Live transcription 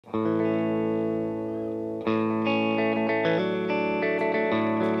Yeah,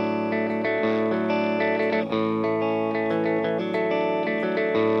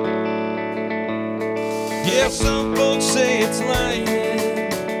 some folks say it's lying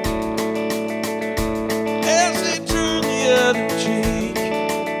as they turn the other cheek,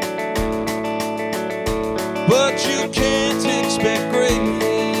 but you can't expect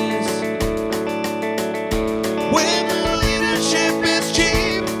greatness when the leadership is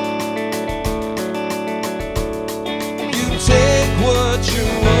cheap. You take what you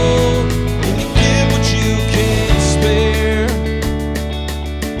owe and you give what you can't spare.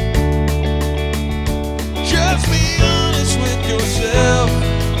 Just be honest with yourself,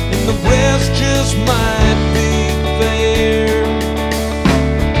 and the rest just might be fair.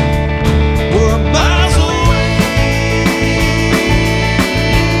 We're miles away,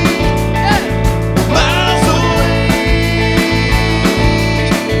 we're miles away.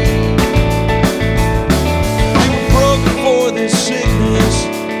 We were broken for this sickness,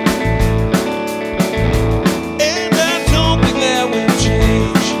 and I don't think that will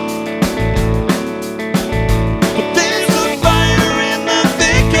change.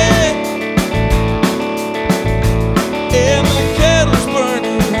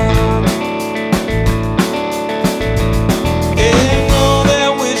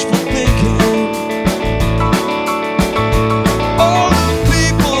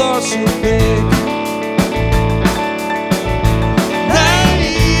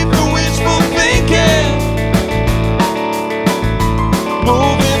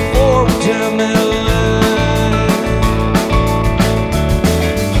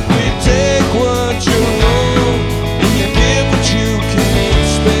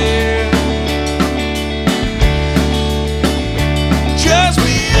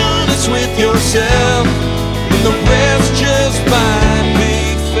 With yourself, and the rest just might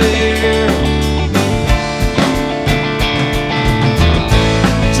be fair.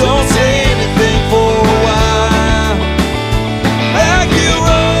 Don't say anything for a while, like you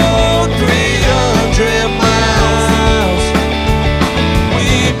rode 300 miles.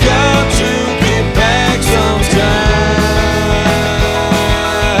 We've got to get back sometime.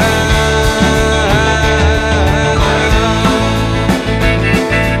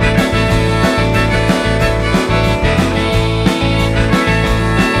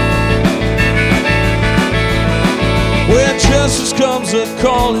 When justice comes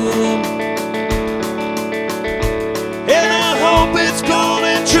a-calling, and I hope it's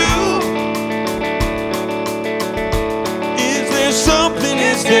calling true. Is there something,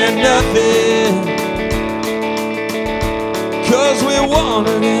 is there nothing? 'Cause we're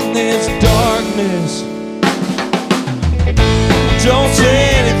wandered in this darkness. Don't say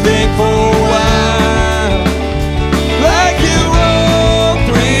anything for a while, like you rode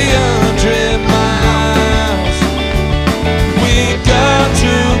 300 miles. We got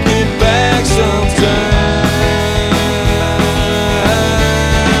to get back sometime.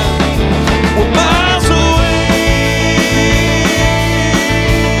 We're miles away,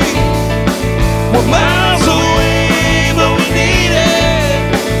 we're miles away, but we need it.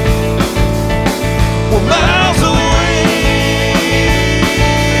 We're miles away,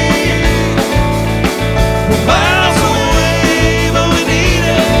 we're miles away, but we need it.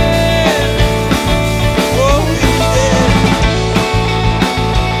 Oh, we need it.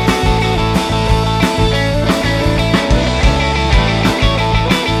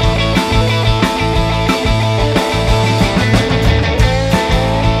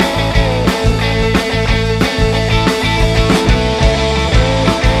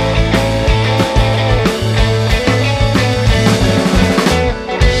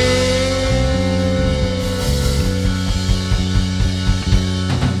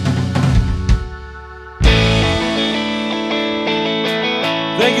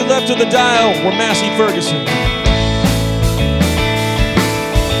 Thank you, Left of the Dial. We're Massy Ferguson.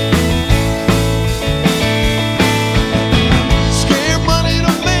 Scared money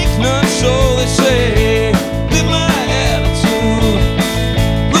to make none, so they say. Live my attitude,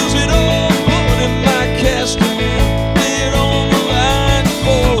 lose it all, put in my casket, lay it on the line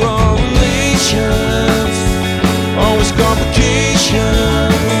for our relations. Always complications.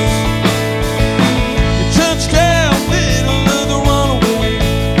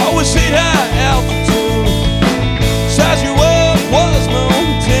 Hit high altitude, size you up was no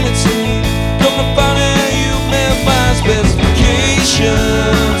tendency. Come to find out you met my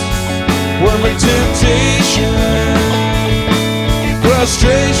specifications. Were my temptation,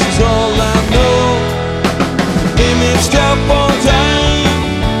 frustration's all I know. Image stop on time,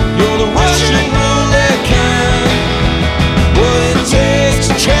 you're the Russian roulette kind. What it takes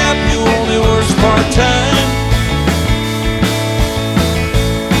to travel.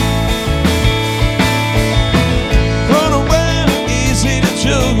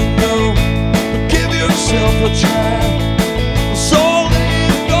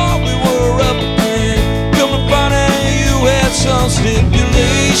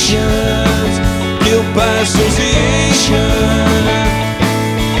 sensations, guilt by association.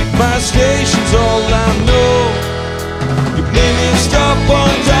 My station's all I know. You made me stop on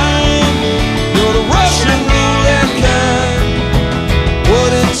time. You're the Russian roulette kind.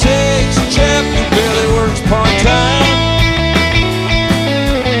 What it takes, a chap who barely works part-time.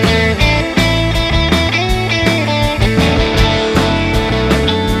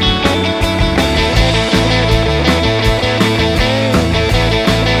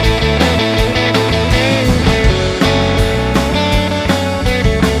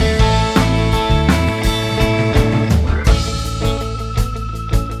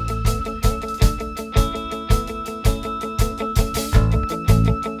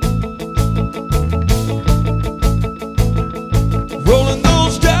 Rolling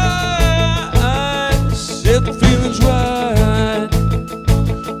those dice, if the feeling's right.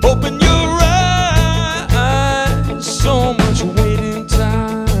 Open your eyes, so much waiting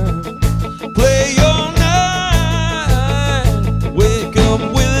time. Play your night, wake up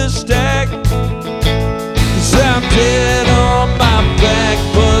with a stack. 'Cause I'm dead on my back,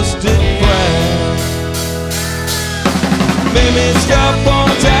 busted flat. Made me stop on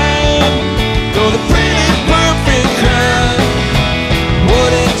time. You're the pretty perfect kind.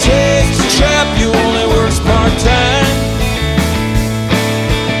 What it takes to trap you only works part-time.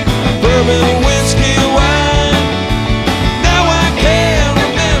 Bourbon, whiskey, wine. Now I can't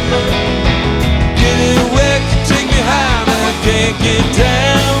remember. Getting wet can take me high, but I can't get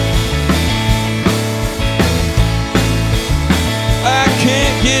down. I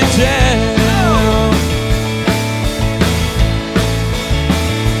can't get down.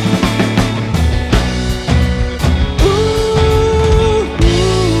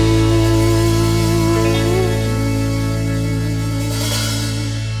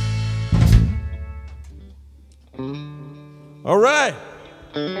 All right.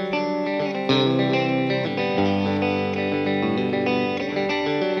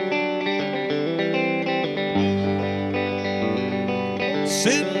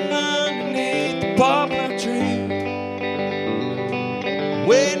 Sitting underneath the poplar tree,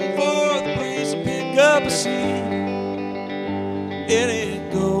 waiting for the breeze to pick up a seed. And it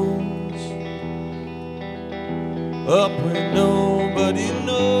goes up where nobody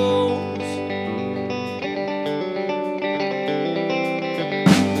knows.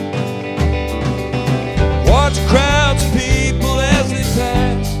 Watch crowds of people as they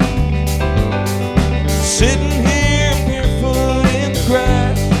pass, sitting here barefoot in the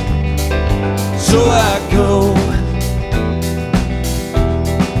grass. So I go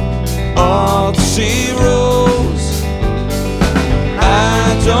off to see Rose. I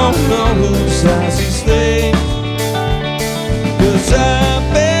don't know whose eyes he's thinking, 'cause I've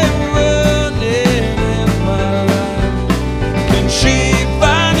been running in my life. Can she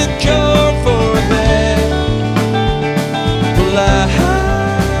find a cure for that?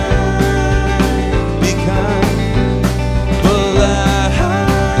 Be kind,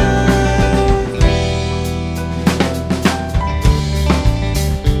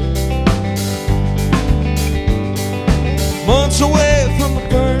 months away from the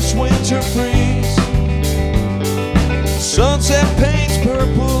first winter freeze, sunset paints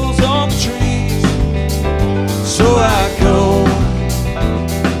purples on the trees. So I go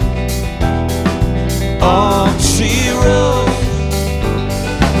on to see Rose.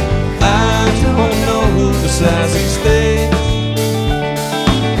 As he stays,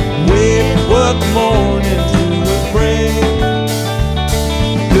 wait what the morning would bring.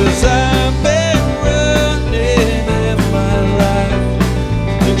 'Cause I've been running in my life.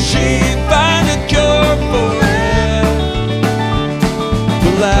 Can she find a cure for it?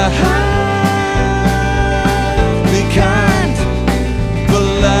 Will I be kind?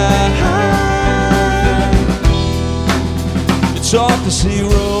 Will I? It's off to see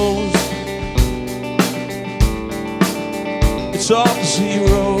Rose. It's off to see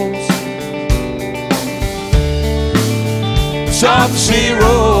Rose. It's off to see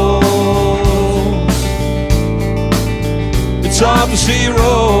Rose. It's off to see Rose.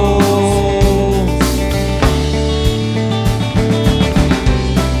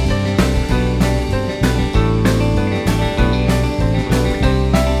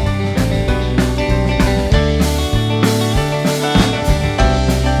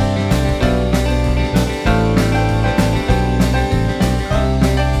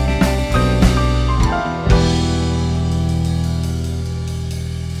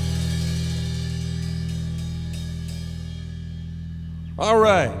 All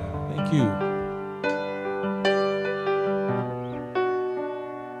right, thank you.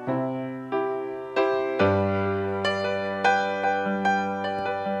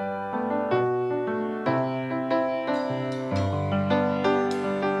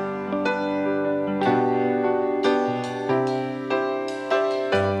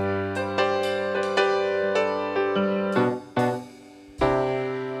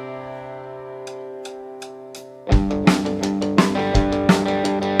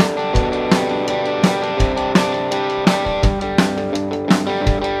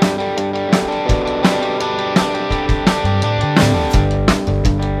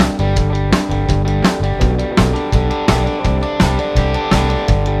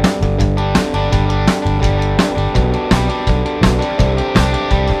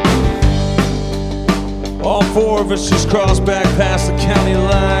 all four of us just crossed back past the county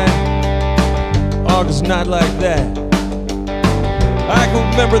line. August night like that, I can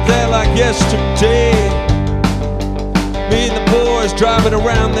remember that like yesterday. Me and the boys driving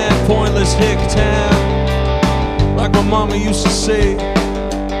around that pointless hick town. Like my mama used to say,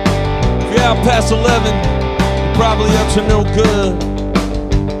 if you're out past 11, you're probably up to no good.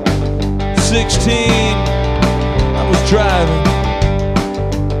 16, I was driving.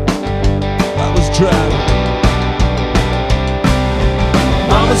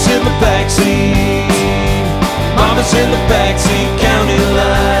 Mama's in the backseat, Mama's in the backseat, county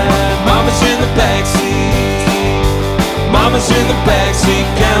line. Mama's in the backseat, Mama's in the backseat,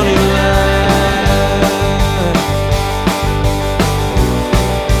 county line.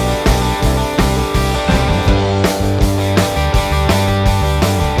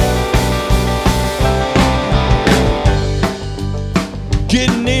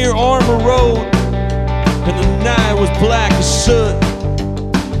 Getting near Armour Road, and the night was black as soot.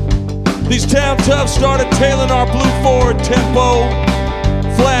 These town toughs started tailing our blue Ford Tempo,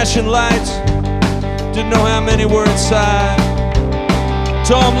 flashing lights, didn't know how many were inside.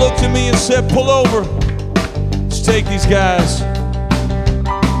 Tom looked at me and said, pull over, let's take these guys.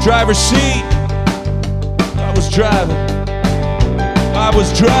 Driver's seat, I was driving.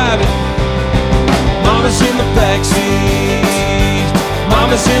 Mama's in the backseat,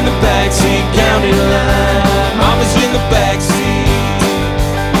 Mama's in the backseat, county line. Mama's in the backseat,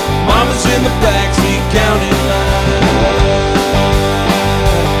 Mama's in the backseat, county line.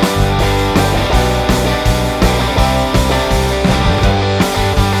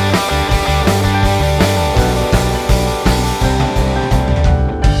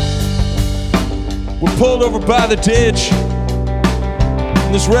 We're pulled over by the ditch,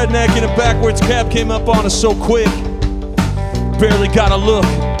 and this redneck in a backwards cab came up on us so quick, barely got a look.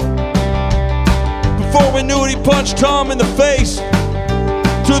 Before we knew it, he punched Tom in the face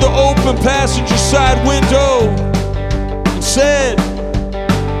through the open passenger side window and said,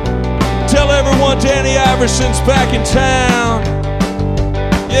 tell everyone Danny Iverson's back in town.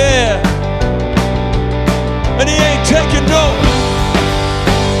 Yeah, and he ain't taking no.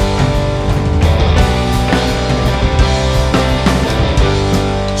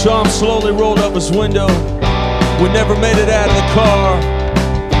 Tom slowly rolled up his window. We never made it out of the car,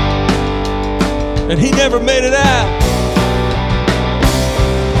 and he never made it out.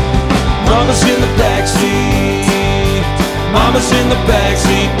 Mama's in the backseat, Mama's in the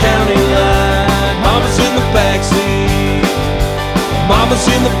backseat, county line. Mama's in the backseat, Mama's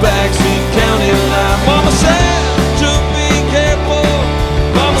in the backseat, county line. Mama said to be careful,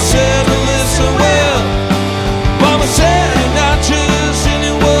 Mama said to listen well. Mama said you're not just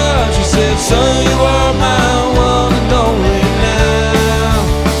anyone. She said, son, you are my one and only now.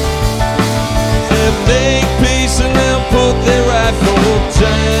 Said make peace and they'll put their rifle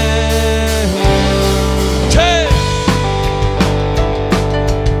down.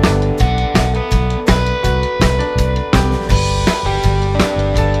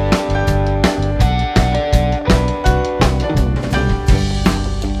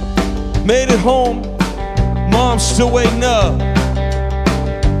 Made it home, Mom's still waiting up,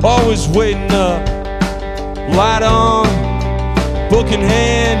 always waiting up. Light on, book in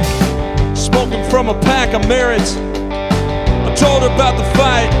hand, smoking from a pack of Merritts. I told her about the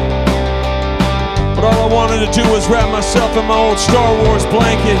fight, but all I wanted to do was wrap myself in my old Star Wars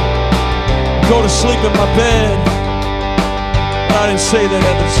blanket and go to sleep in my bed. But I didn't say that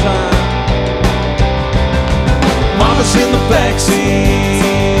at the time. Mama's in the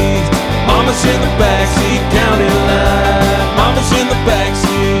backseat, Mama's in the backseat, county line. Mama's in the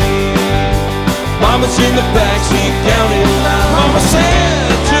backseat, Mama's in the backseat, county line. Mama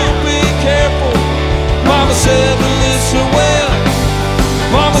said to be careful, Mama said to listen well.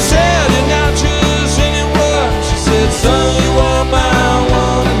 Mama said you're not just anyone. She said, son, you are my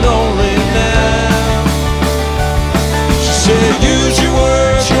one and only now. She said, use your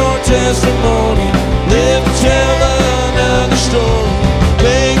words, your testimony, live to tell another story.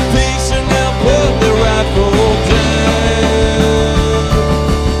 Make peace and they'll put the rifle down.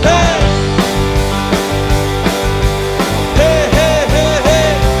 Hey! Hey, hey, hey, hey!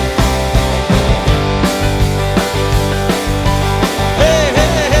 Hey,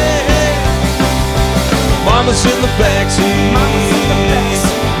 hey, hey, hey! Mama's in the backseat,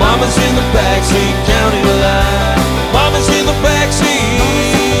 Mama's in the backseat, county line. Mama's in the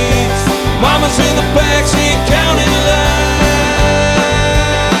backseat, Mama's in the backseat, county line.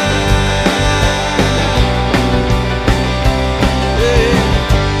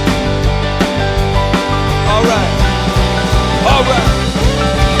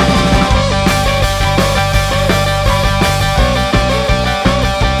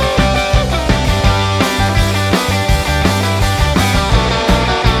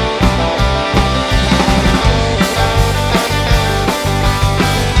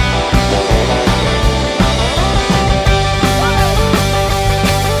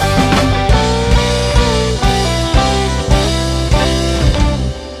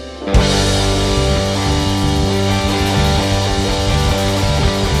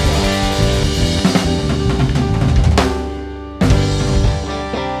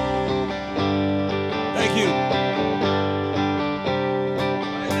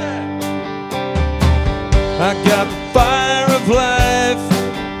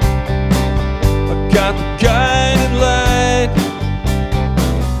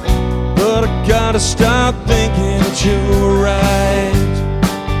 stop thinking that you were right.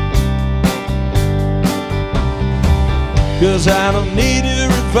 'Cause I don't need your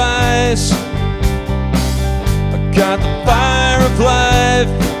advice. I got the fire of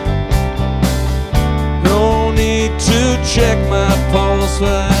life. No need to check my pulse. I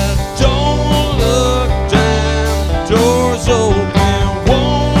don't look down, the door's open.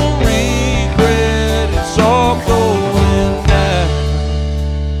 Won't regret, it's all going down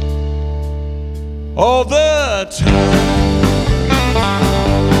all the time.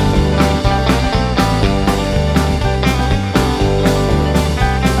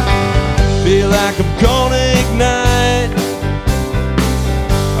 Feel like I'm gonna ignite.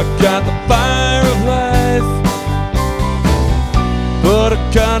 I got the fire of life, but I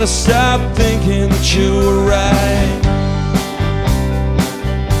gotta stop thinking that you were right.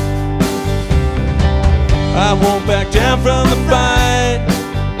 I won't back down from the fight.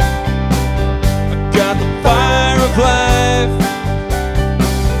 I got the fire of life.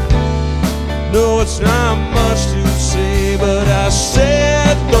 No, it's not much to say, but I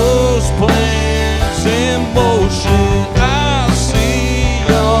set those plans in motion. I'll see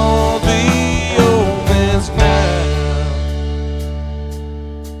all the omens now,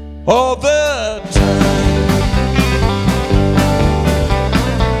 all the time.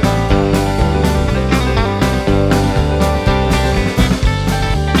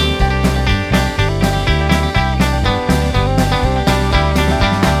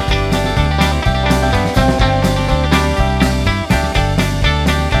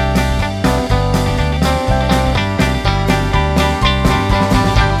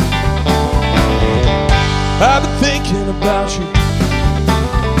 I've been thinking about you.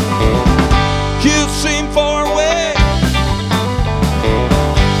 You seem far away.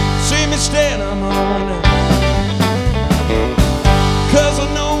 See me stand on my own now. 'Cause I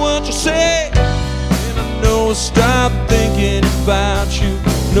know what you say, and I know I stop thinking about you.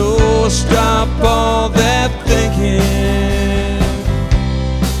 No, I stop all that thinking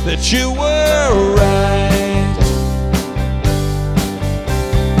that you were right.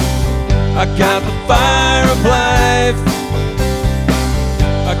 I got the fire of life.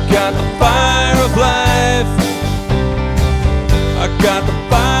 I got the fire of life. I got the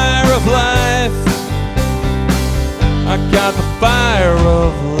fire of life. I got the fire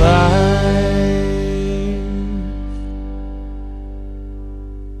of life.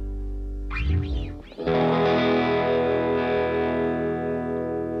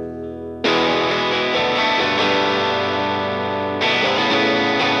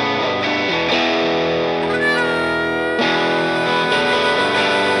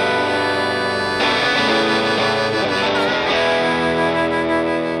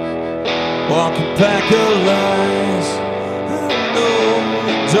 Walking back of lies I know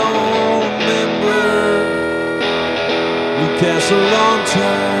you don't remember. We passed a long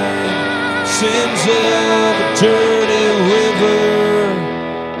time, sins of a dirty river.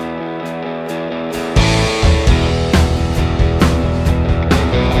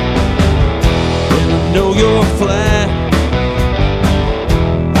 And I know you're flat,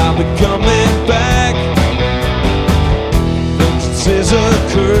 I'll be coming back. This is a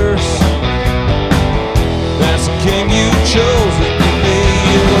curse, that's the king you chose to be.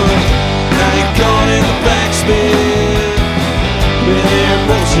 Now you're gone in the backspin, been there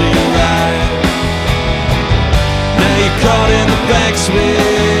most of your life. Now you're caught in the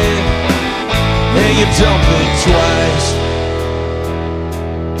backspin, and you don't think twice.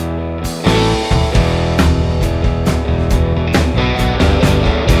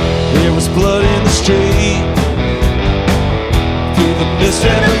 There was blood in the street, through the mist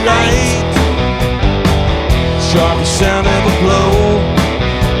and the night. Sharpest sound of a blow,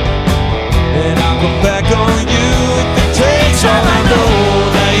 and I'll come back on you if it takes all I know.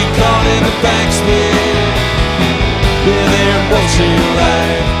 Now you're caught in the backspin, been there most of your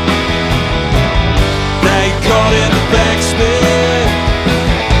life. Now you're caught in the backspin,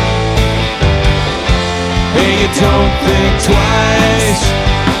 and you don't think twice.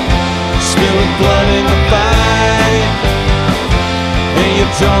 Spilling blood in the fight, and you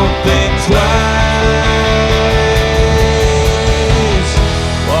don't think twice.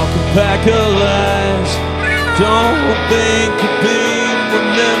 Pack of lies, don't think you're being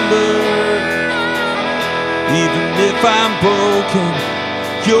remembered. Even if I'm broken,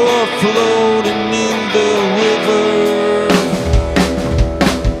 you're floating in the river.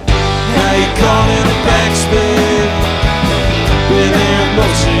 Now you're caught in a backspin, been there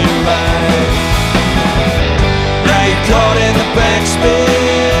most of your life. Now you're caught in the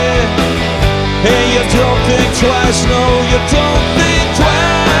backspin, and you don't think twice. No, you don't think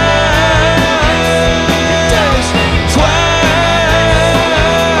twice.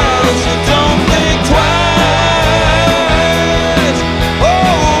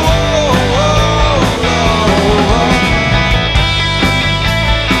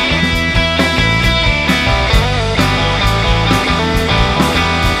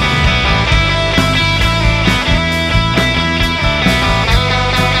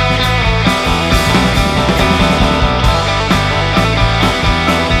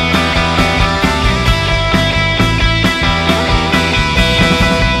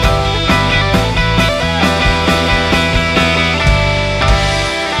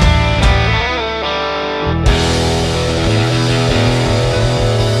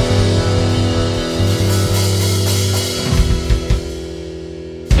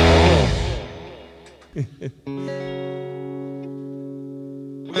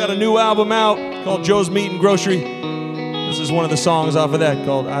 We got a new album out called Joe's Meat and Grocery. This is one of the songs off of that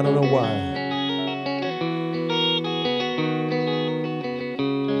called I Don't Know Why.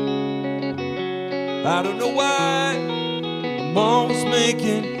 I don't know why I'm always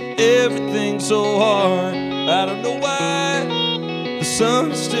making everything so hard. I don't know why the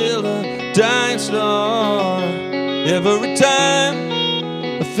sun's still a dying star. Every time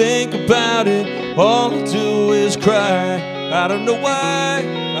I think about it, all I do is cry. I don't know why,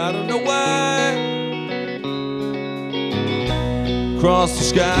 I don't know why. Across the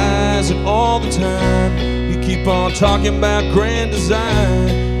skies and all the time, you keep on talking about grand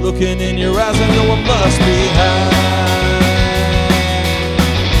design. Looking in your eyes, I know I must be high.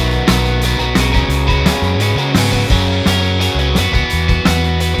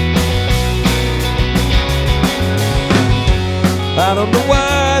 I don't know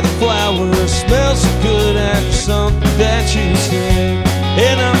why the flowers smell so good after something that you said.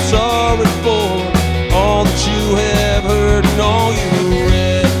 And I'm sorry for all that you have heard and all you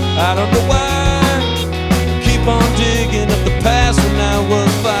read. I don't know why I keep on digging up the past when I was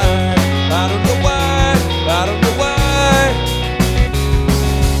fine. I don't know why, I don't know why.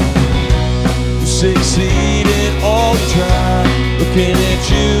 You succeeded all the time, looking at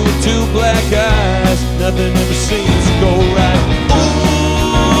you with two black eyes. Nothing ever seems to go right. Ooh,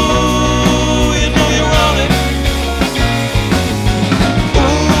 you know you're on it.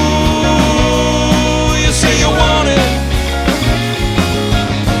 Ooh, you say you want it.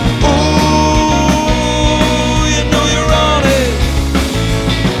 Ooh, you know you're on it.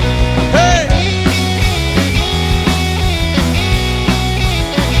 Hey!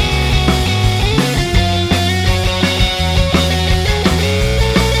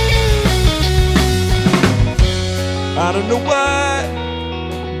 I don't know why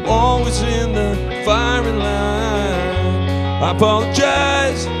I'm always in the firing line. I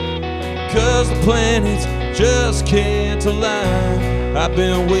apologize, cause the planets just can't align. I've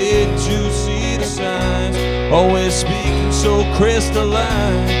been waiting to see the signs, always speaking so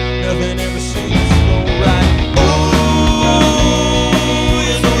crystalline. Nothing ever seems to go right. Ooh,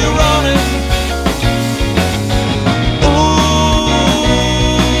 you know you're on it.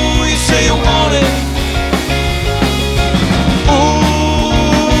 Ooh, you say you want it.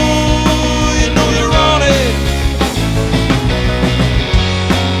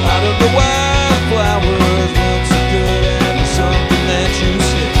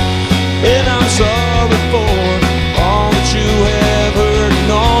 Sorry for all that you have heard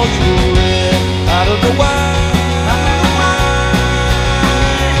and all you read. I don't know why.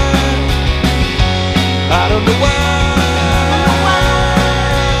 I don't know why.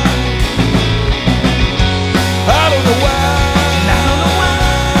 I don't know why.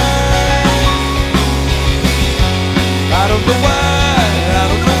 I don't know why. I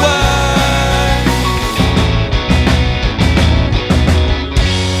don't know why.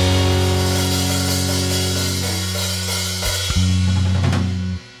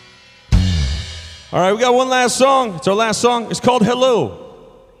 All right, we got one last song. It's our last song. It's called Hello.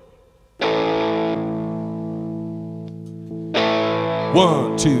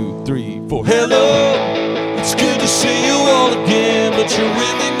 1, 2, 3, 4. Hello, it's good to see you all again, but you're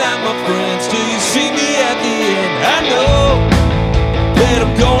really not my friends till you see me at the end. I know that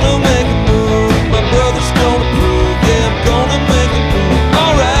I'm gonna make a move. My brother's gonna prove, yeah, I'm gonna make a move.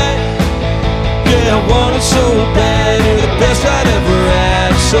 All right, yeah, I want it so bad. You're the best I'd ever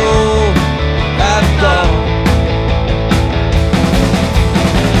had, so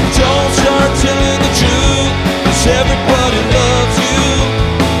don't start telling the truth, 'cause everybody loves you.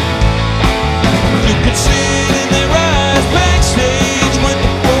 You can see it in their eyes backstage with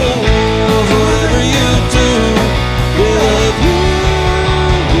the fools. Whatever you do, they love you.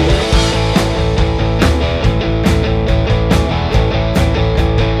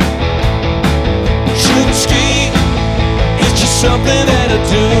 Shooting ski, it's just something that I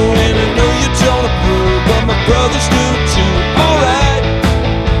do, and I know you don't approve, but my brothers do too. Alright,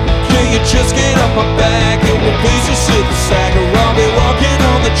 can you just get off my back and we'll please just sit the sack, or I'll be walking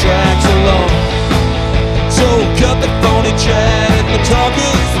on the tracks alone. So cut the phony chat and the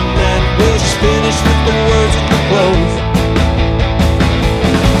talkers, and then we'll just finish with the words at the close.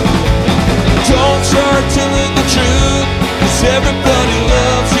 Don't start telling the truth, 'cause everybody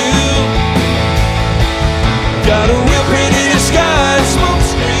loves you. Got a real pretty disguise, smoke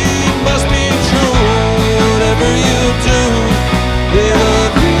screen must be true. Whatever you do, they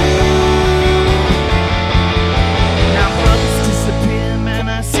love you.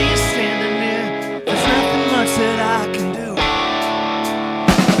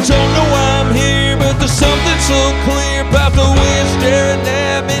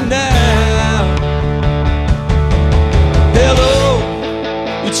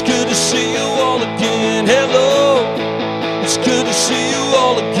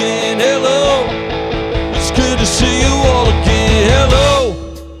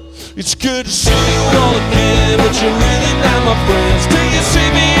 It's good to see you all again, but you're really not my friends. Till you see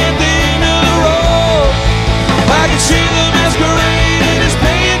me at the end of the road, I can see the masquerade and it's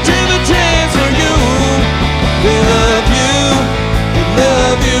paying to the chance for you. They love you, they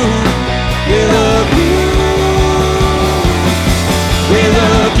love you, they love you. They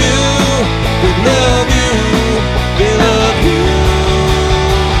love you, they love you, they love you.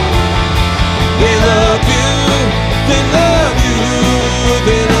 They love you, they love you,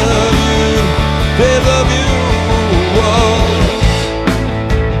 they love you, they love you. Whoa.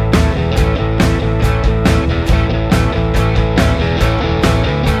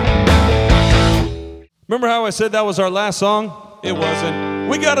 Remember how I said that was our last song? It wasn't.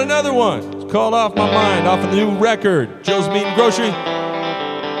 We got another one. It's called Off My Mind, off a new record, Joe's Meat and Grocery.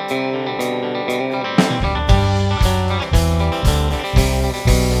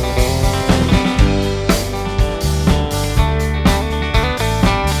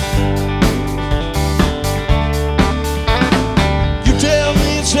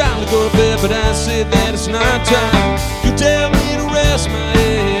 Go to bed, but I said that it's not time. You tell me to rest my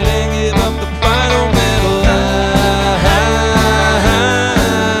head and give up the fight on that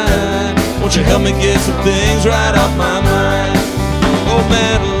line. Won't you help me get some things right off my mind? Oh,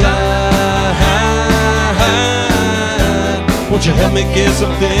 Madeline, won't you help me get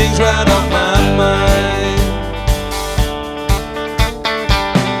some things right off my mind?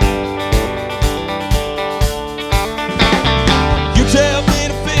 You tell me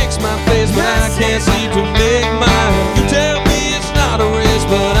my face, but I can't seem to make mine. You tell me it's not a race,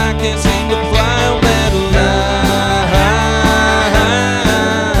 but I can't seem to fly on that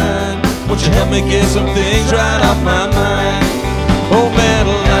line. Won't you help me get some things right off my mind? Oh, Madeline,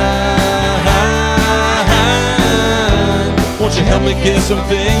 won't you help me get some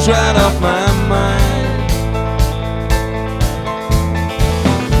things right off my mind?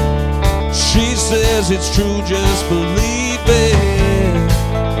 She says it's true, just believe it.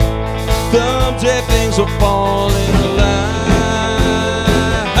 Someday things will fall in line.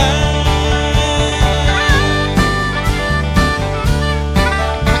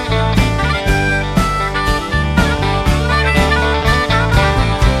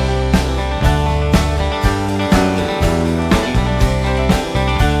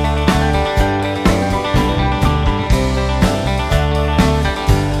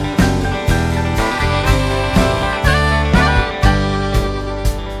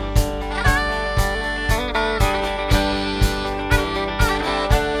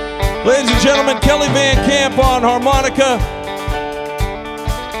 Ladies and gentlemen, Kelly Van Camp on harmonica.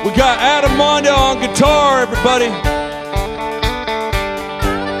 We got Adam Monda on guitar, everybody.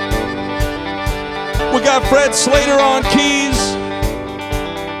 We got Fred Slater on keys.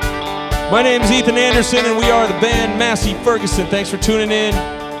 My name is Ethan Anderson, and we are the band Massy Ferguson. Thanks for tuning in.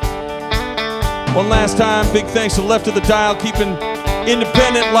 One last time, big thanks to Left of the Dial, keeping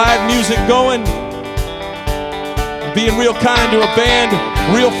independent live music going. Being real kind to a band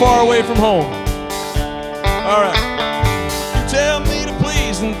real far away from home. All right. You tell me to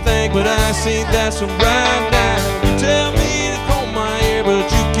please and thank, but I see that's a right now. You tell me to comb my hair, but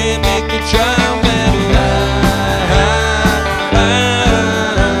you can't make me try on that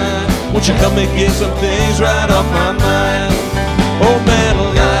line. Won't you help me get some things right off my mind? Oh,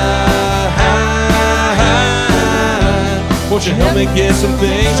 Madeline, won't you help me get some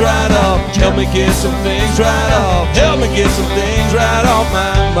things right off? Help me get some things right off. Help me get some things right off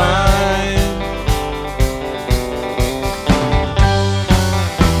my mind.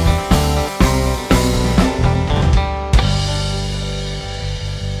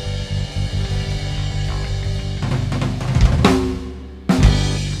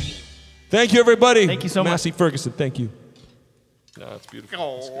 Thank you, everybody. Thank you so much. Massy Ferguson, thank you. No, it's beautiful.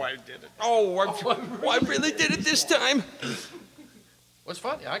 Oh, I did it. Oh, I really did it this time. What's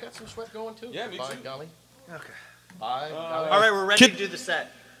fun? Yeah, I got some sweat going too. Yeah, me By too. golly. Okay. By golly. All right, we're ready to do the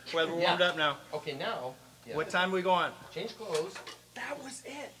set. We're warmed up now. Okay, now. Yeah. What time we go on? Change clothes. That was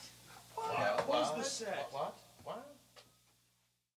it. What was the set? What?